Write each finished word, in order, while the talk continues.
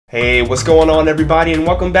Hey, what's going on everybody, and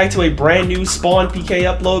welcome back to a brand new SpawnPK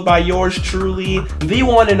upload by yours truly, the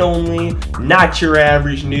one and only, Not Your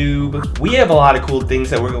Average Noob. We have a lot of cool things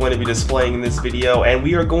that we're going to be displaying in this video, and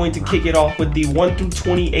we are going to kick it off with the 1 through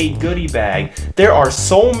 28 goodie bag. There are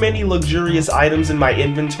so many luxurious items in my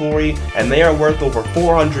inventory, and they are worth over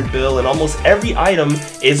 400 bill, and almost every item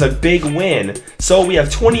is a big win. So we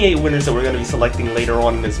have 28 winners that we're going to be selecting later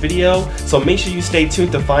on in this video, so make sure you stay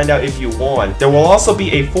tuned to find out if you won. There will also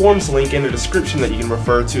be a forms link in the description that you can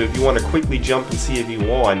refer to if you want to quickly jump and see if you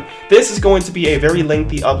won. This is going to be a very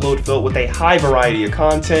lengthy upload filled with a high variety of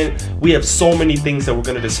content. We have so many things that we're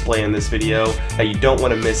going to display in this video that you don't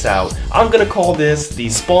want to miss out. I'm going to call this the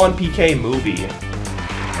SpawnPK movie.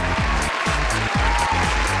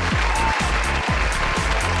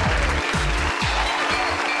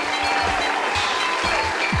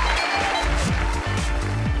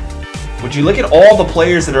 Would you look at all the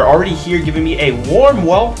players that are already here giving me a warm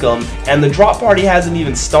welcome, and the drop party hasn't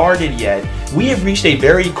even started yet. We have reached a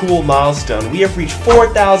very cool milestone. We have reached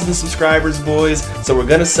 4,000 subscribers, boys, so we're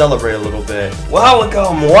gonna celebrate a little bit.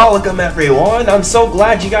 Welcome everyone. I'm so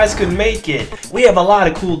glad you guys could make it. We have a lot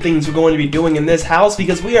of cool things we're going to be doing in this house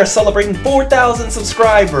because we are celebrating 4,000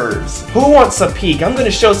 subscribers. Who wants a peek? I'm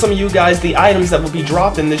gonna show some of you guys the items that will be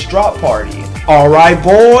dropped in this drop party. Alright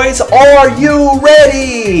boys, are you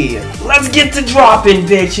ready? Let's get to dropping,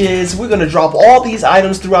 bitches. We're gonna drop all these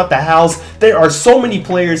items throughout the house. There are so many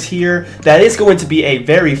players here that it's going to be a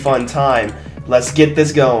very fun time. Let's get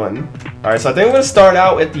this going. Alright, so I think I'm gonna start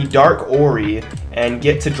out at the Dark Ori and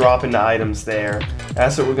get to dropping the items there.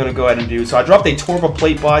 That's what we're gonna go ahead and do. So I dropped a Torva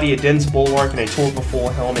plate body, a Dense Bulwark, and a Torva full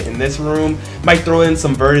helmet in this room. Might throw in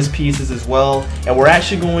some Virtus pieces as well. And we're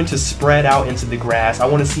actually going to spread out into the grass. I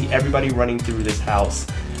want to see everybody running through this house.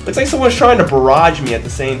 Looks like someone's trying to barrage me at the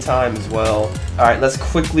same time as well. Alright, let's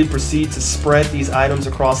quickly proceed to spread these items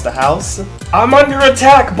across the house. I'm under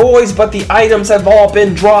attack, boys, but the items have all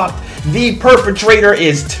been dropped. The perpetrator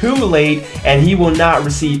is too late, and he will not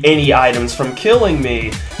receive any items from killing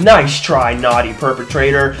me. Nice try, naughty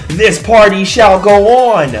perpetrator. This party shall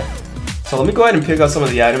go on. So let me go ahead and pick up some of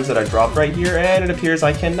the items that I dropped right here, and it appears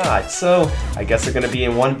I cannot. So I guess they're going to be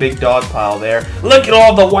in one big dog pile there. Look at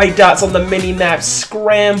all the white dots on the mini-map.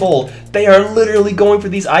 Scramble. They are literally going for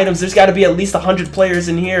these items. There's got to be at least 100 players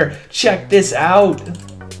in here. Check this out.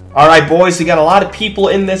 Alright boys, we got a lot of people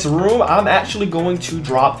in this room. I'm actually going to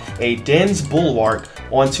drop a Dense Bulwark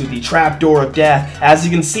onto the trapdoor of death. As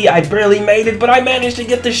you can see, I barely made it, but I managed to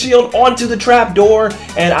get the shield onto the trapdoor,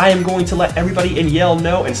 and I am going to let everybody in Yale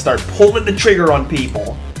know and start pulling the trigger on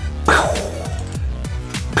people.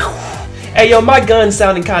 Hey yo, my gun's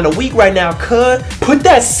sounding kind of weak right now, cuz. Put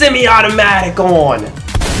that semi-automatic on.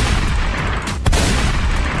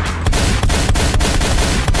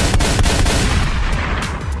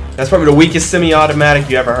 That's probably the weakest semi-automatic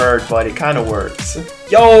you ever heard, but it kind of works.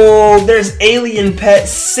 Yo, there's alien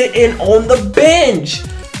pets sitting on the bench.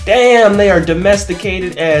 Damn, they are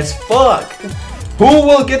domesticated as fuck. Who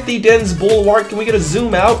will get the Dense Bulwark? Can we get a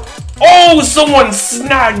zoom out? Oh, someone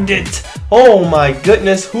snagged it. Oh my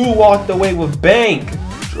goodness, who walked away with bank?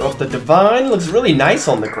 Drop the Divine. Looks really nice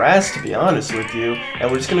on the grass, to be honest with you. And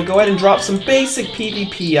we're just going to go ahead and drop some basic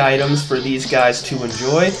PvP items for these guys to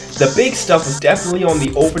enjoy. The big stuff was definitely on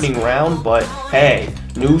the opening round, but hey,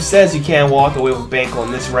 Noob says you can't walk away with bank on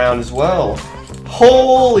this round as well.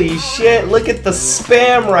 Holy shit, look at the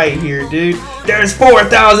spam right here, dude. There's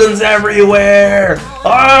 4,000s everywhere.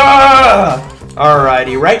 Ah!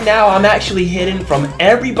 Alrighty, right now I'm actually hidden from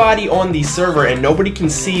everybody on the server and nobody can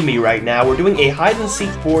see me right now. We're doing a hide and seek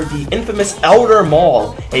for the infamous Elder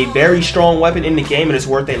Maul, a very strong weapon in the game and it's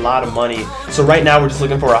worth a lot of money. So right now we're just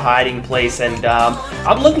looking for a hiding place, and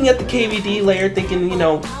I'm looking at the KVD layer thinking, you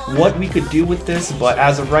know, what we could do with this, but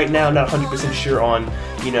as of right now I'm not 100% sure on,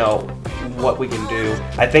 you know, what we can do.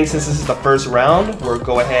 I think since this is the first round, we'll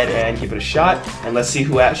go ahead and give it a shot, and let's see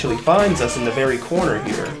who actually finds us in the very corner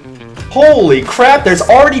here. Holy crap, there's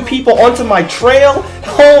already people onto my trail.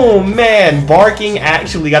 Oh man, barking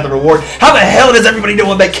actually got the reward. How the hell does everybody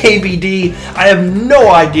know about KBD? I have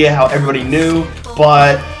no idea how everybody knew,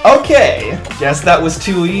 but okay. Guess that was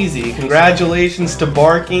too easy. Congratulations to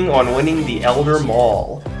Barking on winning the Elder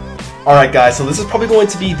Maul. Alright guys, so this is probably going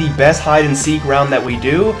to be the best hide and seek round that we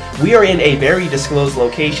do. We are in a very disclosed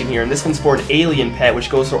location here, and this one's for an alien pet, which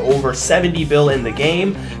goes for over 70 bill in the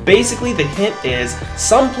game. Basically, the hint is,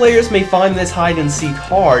 some players may find this hide and seek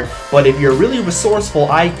hard, but if you're really resourceful,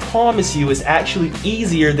 I promise you it's actually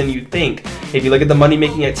easier than you think. If you look at the Money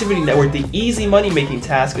Making Activity Network, the easy money making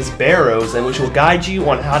task is Barrows, and which will guide you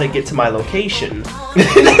on how to get to my location.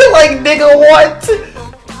 Like, nigga, what?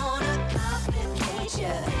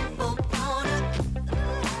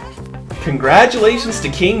 Congratulations to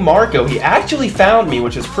King Marco. He actually found me,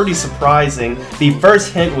 which is pretty surprising. The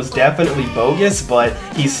first hint was definitely bogus, but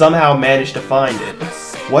he somehow managed to find it.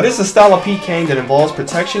 What is a style of PKing that involves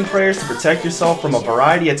protection prayers to protect yourself from a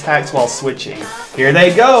variety of attacks while switching? Here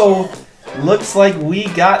they go. Looks like we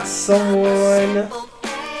got someone.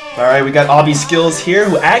 Alright, we got Obby Skills here,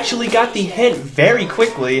 who actually got the hint very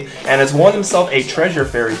quickly and has won himself a Treasure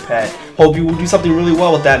Fairy pet. Hope you will do something really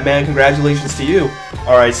well with that, man. Congratulations to you.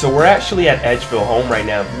 Alright, so we're actually at Edgeville Home right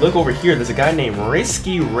now. Look over here, there's a guy named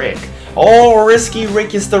Risky Rick. Oh, Risky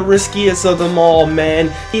Rick is the riskiest of them all,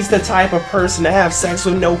 man. He's the type of person to have sex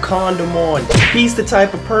with no condom on. He's the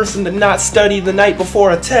type of person to not study the night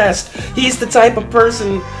before a test. He's the type of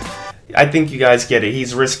person... I think you guys get it.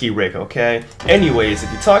 He's Risky Rick, okay? Anyways,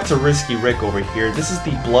 if you talk to Risky Rick over here, this is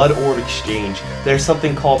the Blood Orb Exchange. There's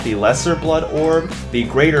something called the Lesser Blood Orb, the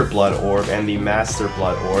Greater Blood Orb, and the Master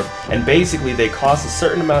Blood Orb. And basically, they cost a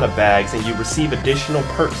certain amount of bags, and you receive additional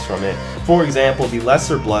perks from it. For example, the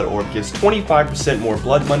Lesser Blood Orb gives 25% more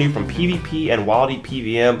blood money from PvP and Wildy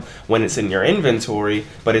PVM when it's in your inventory,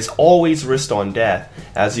 but it's always risked on death.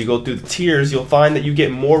 As you go through the tiers, you'll find that you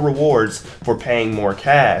get more rewards for paying more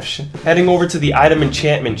cash. Heading over to the item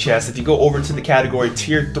enchantment chest, if you go over to the category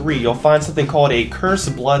tier 3, you'll find something called a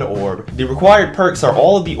Cursed Blood Orb. The required perks are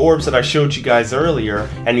all of the orbs that I showed you guys earlier,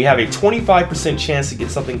 and you have a 25% chance to get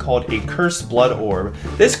something called a Cursed Blood Orb.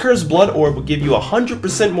 This Cursed Blood Orb will give you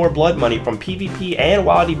 100% more blood money from PvP and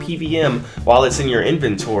Wildy PVM while it's in your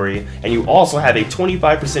inventory, and you also have a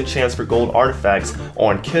 25% chance for gold artifacts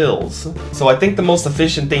on kills. So I think the most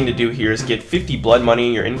efficient thing to do here is get 50 blood money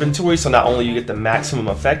in your inventory, so not only you get the maximum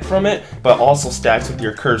effect from it, but also stacks with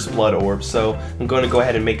your Cursed Blood Orb. So I'm going to go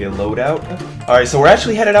ahead and make a loadout. Alright, so we're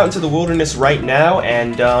actually headed out into the wilderness right now,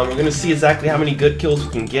 and we're going to see exactly how many good kills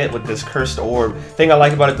we can get with this Cursed Orb. The thing I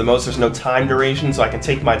like about it the most, there's no time duration, so I can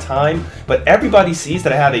take my time, but everybody sees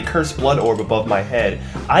that I have a Cursed Blood Orb above my head.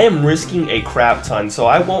 I am risking a crap ton, so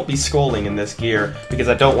I won't be scrolling in this gear, because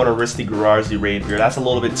I don't want to risk the Garazi Rapier. That's a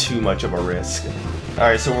little bit too much of a risk.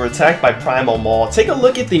 Alright, so we're attacked by Primal Maul. Take a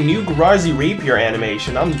look at the new Garazi Rapier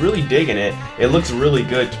animation. I'm really digging it. It looks really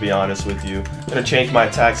good, to be honest with you. I'm gonna change my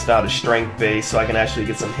attack style to strength base so I can actually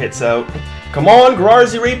get some hits out. Come on,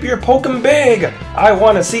 Garazi Rapier, poke him big! I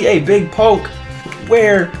want to see a big poke.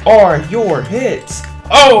 Where are your hits?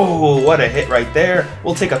 Oh, what a hit right there.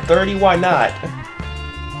 We'll take a 30, why not?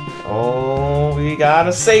 Oh, we got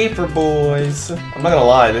a safer, boys. I'm not gonna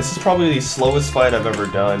lie, this is probably the slowest fight I've ever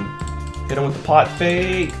done. Hit him with the pot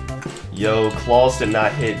fake. Yo, claws did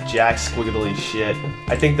not hit jack squiggly shit.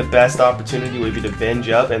 I think the best opportunity would be to binge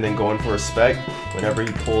up and then go in for a spec whenever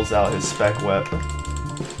he pulls out his spec weapon.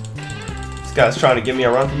 This guy's trying to give me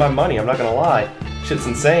a run for my money, I'm not gonna lie. Shit's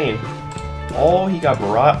insane. Oh, he got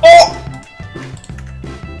barraged. Oh!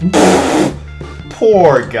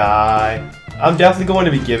 Poor guy. I'm definitely going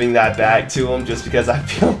to be giving that back to him just because I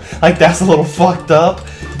feel like that's a little fucked up.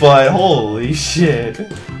 But holy shit.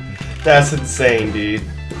 That's insane, dude.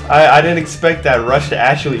 I didn't expect that rush to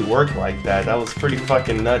actually work like that. That was pretty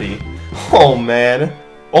fucking nutty. Oh, man.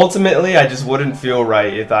 Ultimately, I just wouldn't feel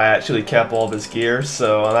right if I actually kept all this gear,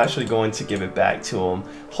 so I'm actually going to give it back to him.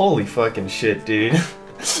 Holy fucking shit, dude.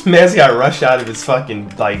 Man's got rushed out of his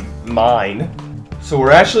fucking, like, mind. So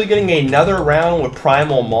we're actually getting another round with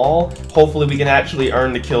Primal Maul. Hopefully we can actually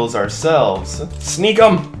earn the kills ourselves. Sneak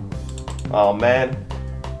him! Oh, man.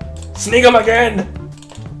 Sneak him again!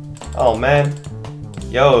 Oh, man.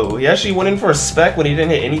 Yo, he actually went in for a spec when he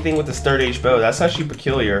didn't hit anything with his 3rd age bow. That's actually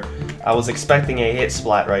peculiar. I was expecting a hit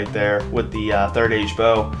splat right there with the 3rd age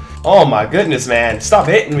bow. Oh my goodness, man. Stop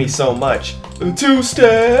hitting me so much. A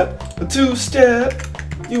two-step. A two-step.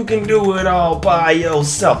 You can do it all by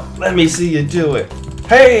yourself. Let me see you do it.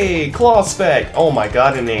 Hey, claw spec. Oh my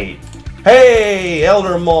god, an 8. Hey,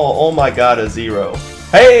 Elder Maul. Oh my god, a 0.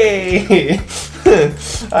 Hey!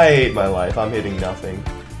 I hate my life. I'm hitting nothing.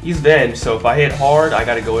 He's venged, so if I hit hard, I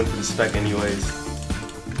gotta go in for the spec anyways.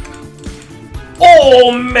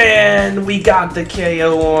 Oh man, we got the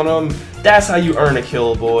KO on him. That's how you earn a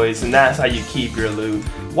kill, boys, and that's how you keep your loot.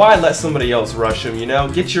 Why let somebody else rush him, you know?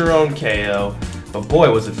 Get your own KO. But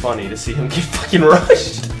boy, was it funny to see him get fucking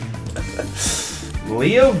rushed.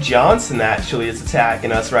 Leo Johnson actually is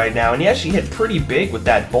attacking us right now, and he actually hit pretty big with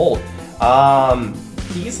that bolt.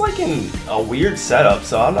 He's like in a weird setup,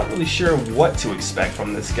 so I'm not really sure what to expect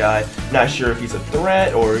from this guy. Not sure if he's a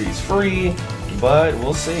threat or he's free, but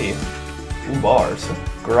we'll see. Ooh, bars.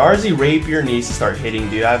 Garazi Rapier needs to start hitting,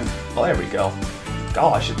 dude. Oh, there we go.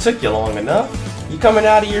 Gosh, it took you long enough. You coming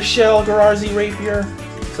out of your shell, Garazi Rapier?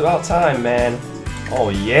 It's about time, man. Oh,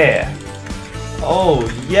 yeah. Oh,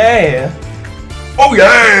 yeah. Oh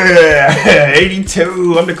yeah!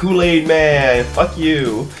 82, I'm the Kool-Aid man. Fuck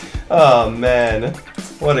you. Oh man,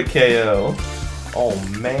 what a KO. Oh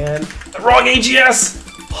man, wrong AGS!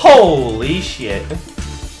 Holy shit.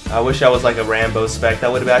 I wish I was like a Rambo spec,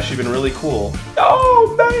 that would have actually been really cool.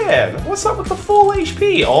 Oh man, what's up with the full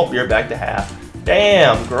HP? Oh, you're back to half.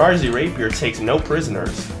 Damn, Garazi Rapier takes no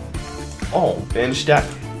prisoners. Oh, binge that.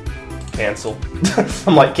 Cancel.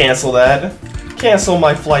 I'm like, cancel that. Cancel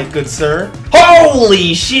my flight, good sir.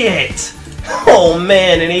 Holy shit! Oh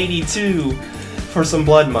man, an 82 for some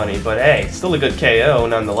blood money, but hey, still a good KO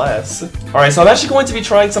nonetheless. Alright, so I'm actually going to be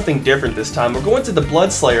trying something different this time. We're going to the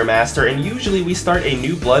Bloodslayer Master, and usually we start a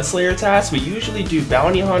new Bloodslayer task. We usually do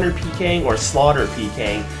Bounty Hunter PKing or Slaughter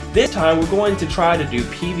PKing. This time we're going to try to do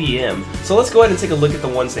PVM. So let's go ahead and take a look at the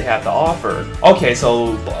ones they have to offer. Okay,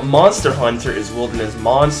 so Monster Hunter is Wilderness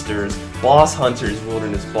Monsters, Boss Hunter is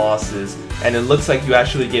Wilderness Bosses, and it looks like you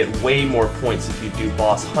actually get way more points if you do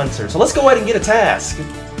Boss Hunter. So let's go ahead and get a task.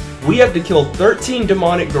 We have to kill 13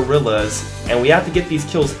 demonic gorillas, and we have to get these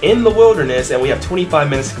kills in the wilderness, and we have 25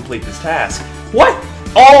 minutes to complete this task. What?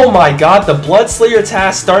 Oh my god, the Bloodslayer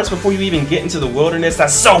task starts before you even get into the wilderness?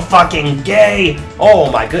 That's so fucking gay!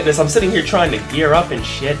 Oh my goodness, I'm sitting here trying to gear up and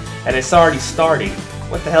shit, and it's already starting.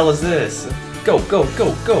 What the hell is this? Go, go,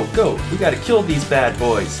 go, go, go. We gotta kill these bad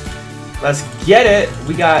boys. Let's get it!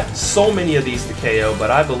 We got so many of these to KO,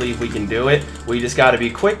 but I believe we can do it. We just gotta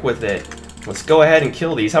be quick with it. Let's go ahead and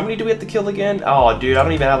kill these. How many do we have to kill again? Oh, dude, I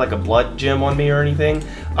don't even have like a blood gem on me or anything.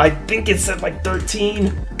 I think it said like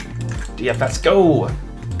 13. Yeah, let's go.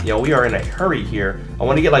 Yo, we are in a hurry here. I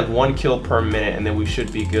want to get like 1 kill per minute and then we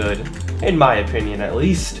should be good. In my opinion, at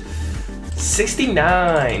least.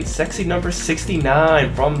 69. Sexy number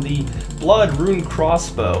 69 from the Blood Rune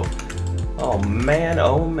Crossbow. Oh man,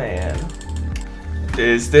 oh man.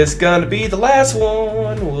 Is this gonna be the last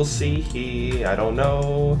one? We'll see. I don't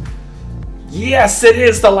know. Yes, it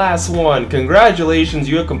is the last one! Congratulations,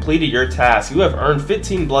 you have completed your task. You have earned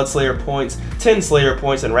 15 Bloodslayer points, 10 Slayer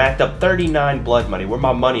points, and racked up 39 blood money. Where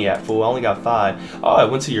my money at, fool? I only got 5. Oh,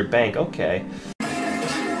 it went to your bank. Okay.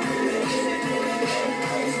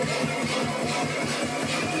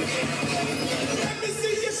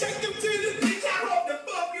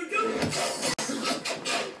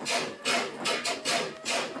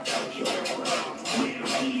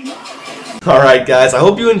 Alright guys, I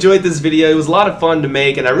hope you enjoyed this video. It was a lot of fun to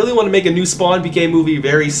make, and I really want to make a new SpawnPK movie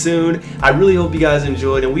very soon. I really hope you guys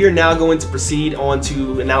enjoyed, and we are now going to proceed on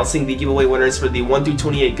to announcing the giveaway winners for the 1 through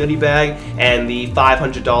 28 goodie bag and the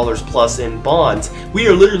 $500 plus in bonds. We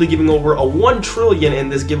are literally giving over a 1 trillion in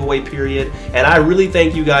this giveaway period, and I really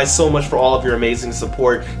thank you guys so much for all of your amazing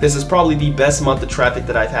support. This is probably the best month of traffic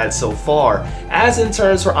that I've had so far. As in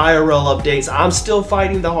terms for IRL updates, I'm still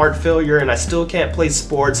fighting the heart failure and I still can't play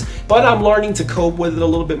sports, but I'm learning to cope with it a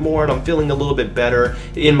little bit more, and I'm feeling a little bit better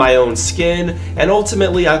in my own skin, and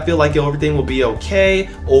ultimately I feel like everything will be okay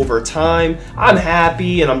over time. I'm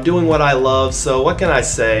happy and I'm doing what I love, so what can I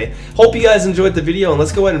say? Hope you guys enjoyed the video, and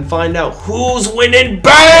let's go ahead and find out who's winning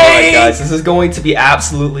bang! Alright guys, this is going to be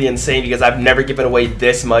absolutely insane because I've never given away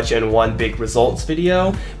this much in one big results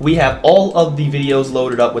video. We have all of the videos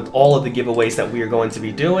loaded up with all of the giveaways that we are going to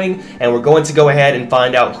be doing, and we're going to go ahead and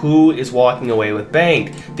find out who is walking away with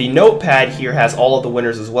bank. The notepad here has all of the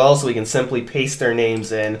winners as well, so we can simply paste their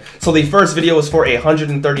names in. So the first video is for a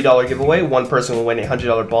 $130 giveaway. One person will win a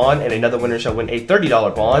 $100 bond, and another winner shall win a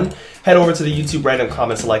 $30 bond. Head over to the YouTube random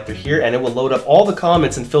comment selector here, and it will load up all the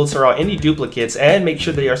comments and filter out any duplicates, and make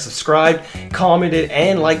sure they are subscribed, commented,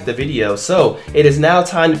 and liked the video. So it is now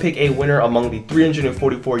time to pick a winner among the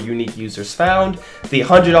 344 unique users found. The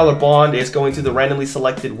 $100 bond is going to the randomly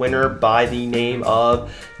selected winner by the name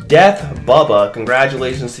of Death Bubba.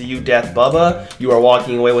 Congratulations to you, Death Bubba. You are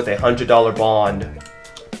walking away with a $100 bond.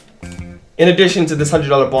 In addition to this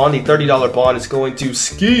 $100 bond, the $30 bond is going to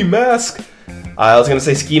Ski Mask. I was going to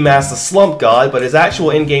say Ski Mask the Slump God, but his actual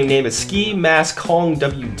in-game name is Ski Mask Kong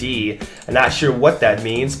WD. I'm not sure what that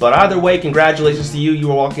means, but either way, congratulations to you.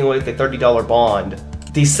 You are walking away with a $30 bond.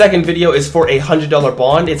 The second video is for a $100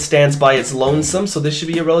 bond. It stands by its lonesome, so this should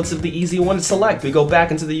be a relatively easy one to select. We go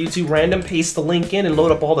back into the YouTube random, paste the link in, and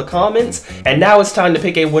load up all the comments. And now it's time to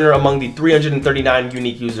pick a winner among the 339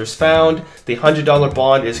 unique users found. The $100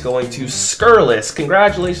 bond is going to Skurless.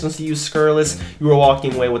 Congratulations to you, Skurless. You are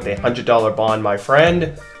walking away with a $100 bond, my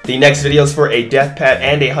friend. The next video is for a death pet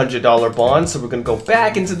and a $100 bond, so we're going to go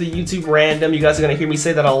back into the YouTube random. You guys are going to hear me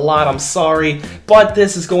say that a lot, I'm sorry, but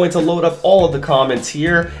this is going to load up all of the comments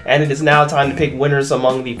here, and it is now time to pick winners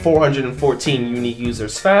among the 414 unique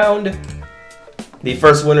users found. The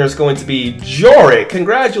first winner is going to be Jorik.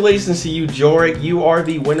 Congratulations to you, Jorik. You are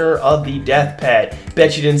the winner of the Death Pet.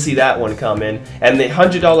 Bet you didn't see that one coming. And the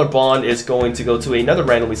 $100 bond is going to go to another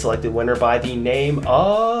randomly selected winner by the name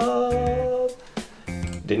of...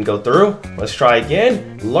 Didn't go through. Let's try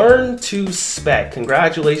again. Learn to Spec.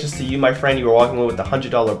 Congratulations to you, my friend. You are walking away with the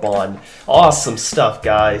 $100 bond. Awesome stuff,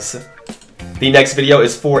 guys. The next video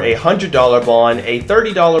is for a $100 bond, a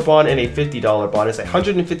 $30 bond, and a $50 bond. It's a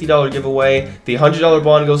 $150 giveaway. The $100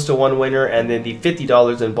 bond goes to one winner, and then the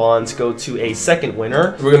 $50 in bonds go to a second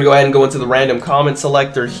winner. We're going to go ahead and go into the random comment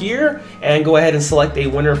selector here and go ahead and select a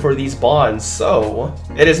winner for these bonds. So,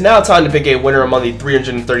 it is now time to pick a winner among the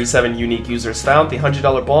 337 unique users found. The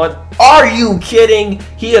 $100 bond. Are you kidding?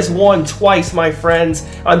 He has won twice, my friends.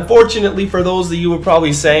 Unfortunately, for those of you who are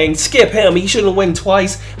probably saying, skip him, he shouldn't win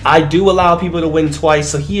twice. I do allow people to win twice,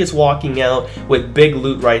 so he is walking out with big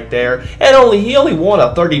loot right there. And he only won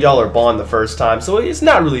a $30 bond the first time, so it's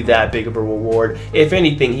not really that big of a reward. If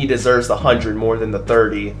anything, he deserves the 100 more than the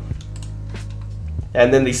 30.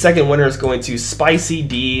 And then the second winner is going to Spicy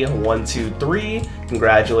D123.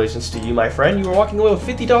 Congratulations to you, my friend. You are walking away with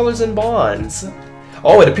 $50 in bonds.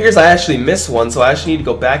 Oh, it appears I actually missed one, so I actually need to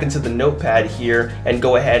go back into the notepad here and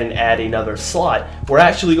go ahead and add another slot. We're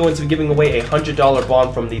actually going to be giving away a $100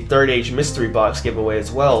 bond from the Third Age Mystery Box giveaway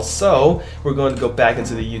as well. So, we're going to go back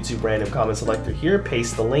into the YouTube random comment selector here,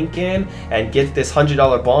 paste the link in, and get this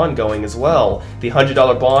 $100 bond going as well. The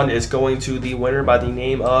 $100 bond is going to the winner by the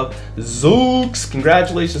name of Zooks.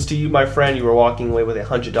 Congratulations to you, my friend. You are walking away with a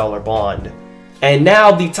 $100 bond. And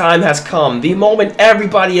now the time has come, the moment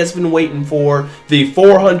everybody has been waiting for, the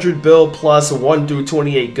 400 bill plus 1 through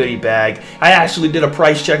 28 goodie bag. I actually did a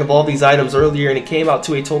price check of all these items earlier and it came out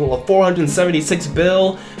to a total of 476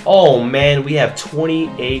 bill. Oh man, we have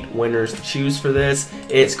 28 winners to choose for this.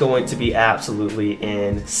 It's going to be absolutely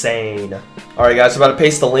insane. Alright guys, we're about to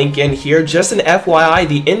paste the link in here. Just an FYI,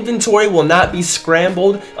 the inventory will not be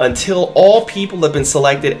scrambled until all people have been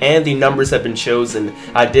selected and the numbers have been chosen.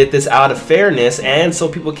 I did this out of fairness, and so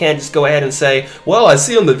people can't just go ahead and say, well, I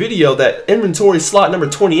see on the video that inventory slot number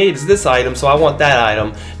 28 is this item, so I want that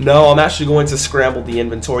item. No, I'm actually going to scramble the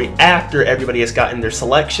inventory after everybody has gotten their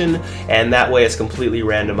selection, and that way it's completely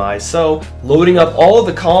randomized. So, loading up all of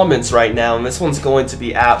the comments right now, and this one's going to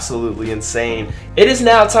be absolutely insane. It is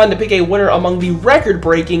now time to pick a winner among the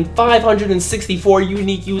record-breaking 564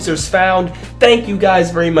 unique users found. Thank you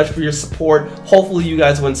guys very much for your support. Hopefully you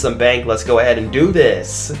guys win some bank. Let's go ahead and do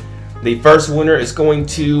this. The first winner is going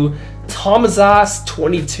to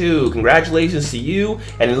Tomazas22. Congratulations to you,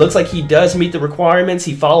 and it looks like he does meet the requirements.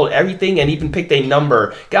 He followed everything and even picked a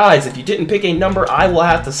number. Guys, if you didn't pick a number, I will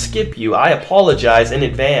have to skip you. I apologize in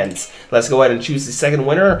advance. Let's go ahead and choose the second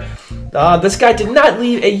winner. This guy did not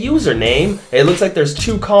leave a username. It looks like there's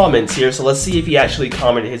 2 comments here, so let's see if he actually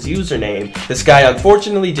commented his username. This guy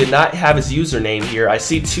unfortunately did not have his username here. I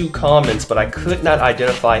see 2 comments, but I could not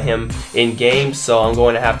identify him in game, so I'm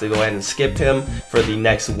going to have to go ahead and skip him for the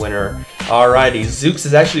next winner. Alrighty, Zooks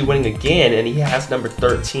is actually winning again, and he has number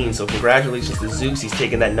 13, so congratulations to Zooks. He's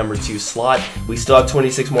taking that number 2 slot. We still have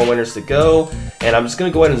 26 more winners to go, and I'm just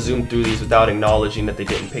going to go ahead and zoom through these without acknowledging that they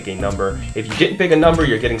didn't pick a number. If you didn't pick a number,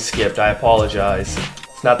 you're getting skipped. I apologize.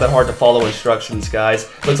 It's not that hard to follow instructions, guys.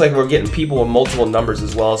 Looks like we're getting people with multiple numbers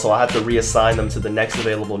as well, so I'll have to reassign them to the next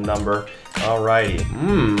available number. Alrighty.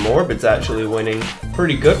 Morbid's actually winning.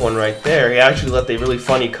 Pretty good one right there. He actually left a really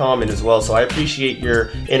funny comment as well, so I appreciate your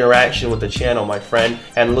interaction with the channel, my friend.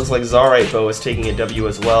 And it looks like Zarite is taking a W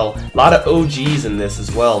as well. A lot of OGs in this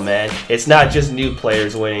as well, man. It's not just new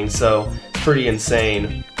players winning, so it's pretty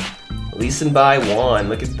insane. Leeson by 1,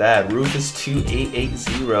 look at that.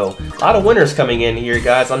 Rufus2880. A lot of winners coming in here,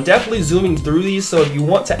 guys. I'm definitely zooming through these, so if you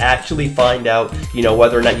want to actually find out, you know,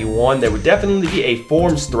 whether or not you won, there would definitely be a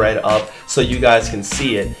forums thread up so you guys can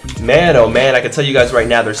see it. Man, oh man, I can tell you guys right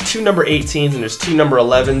now, there's 2 number 18s and there's 2 number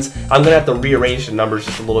 11s. I'm gonna have to rearrange the numbers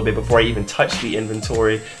just a little bit before I even touch the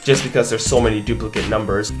inventory, just because there's so many duplicate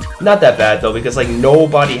numbers. Not that bad though, because like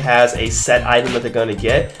nobody has a set item that they're gonna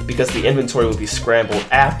get, because the inventory will be scrambled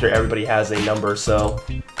after everybody has a number, so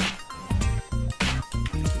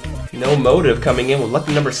no motive coming in with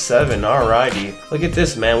lucky number 7. Alrighty. Look at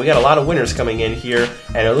this, man. We got a lot of winners coming in here,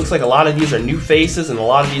 and it looks like a lot of these are new faces and a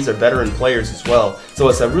lot of these are veteran players as well. So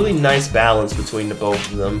it's a really nice balance between the both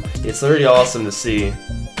of them. It's really awesome to see.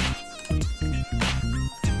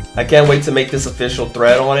 I can't wait to make this official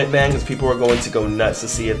thread on it, man, because people are going to go nuts to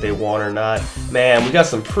see if they won or not. Man, we got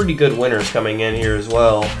some pretty good winners coming in here as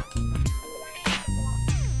well.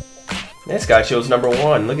 This guy chose number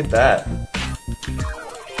 1. Look at that.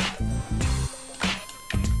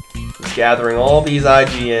 It's gathering all these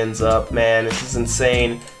IGNs up, man. This is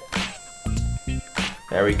insane.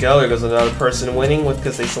 There we go. There goes another person winning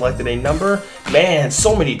because they selected a number. Man,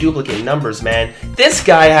 so many duplicate numbers, man. This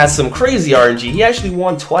guy has some crazy RNG. He actually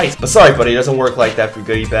won twice. But sorry, buddy, it doesn't work like that for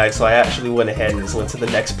goodie bags, so I actually went ahead and just went to the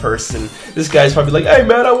next person. This guy's probably like, hey,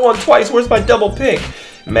 man, I won twice. Where's my double pick?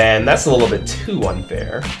 Man, that's a little bit too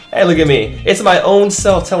unfair. Hey, look at me. It's my own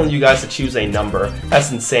self telling you guys to choose a number.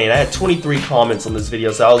 That's insane. I had 23 comments on this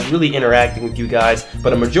video, so I was really interacting with you guys,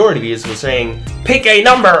 but a majority of these were saying, pick a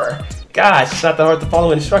number! Gosh, it's not that hard to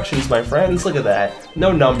follow instructions, my friends. Look at that.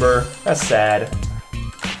 No number. That's sad.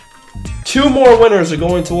 2 more winners are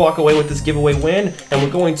going to walk away with this giveaway win, and we're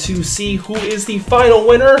going to see who is the final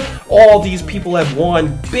winner. All these people have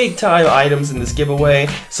won big time items in this giveaway,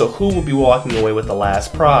 so who will be walking away with the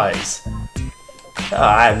last prize?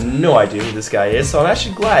 I have no idea who this guy is, so I'm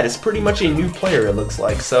actually glad. It's pretty much a new player, it looks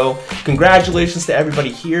like. So, congratulations to everybody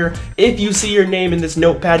here. If you see your name in this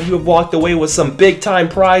notepad, you have walked away with some big-time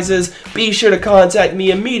prizes. Be sure to contact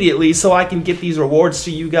me immediately so I can get these rewards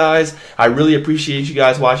to you guys. I really appreciate you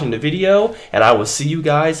guys watching the video, and I will see you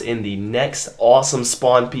guys in the next awesome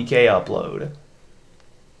SpawnPK upload.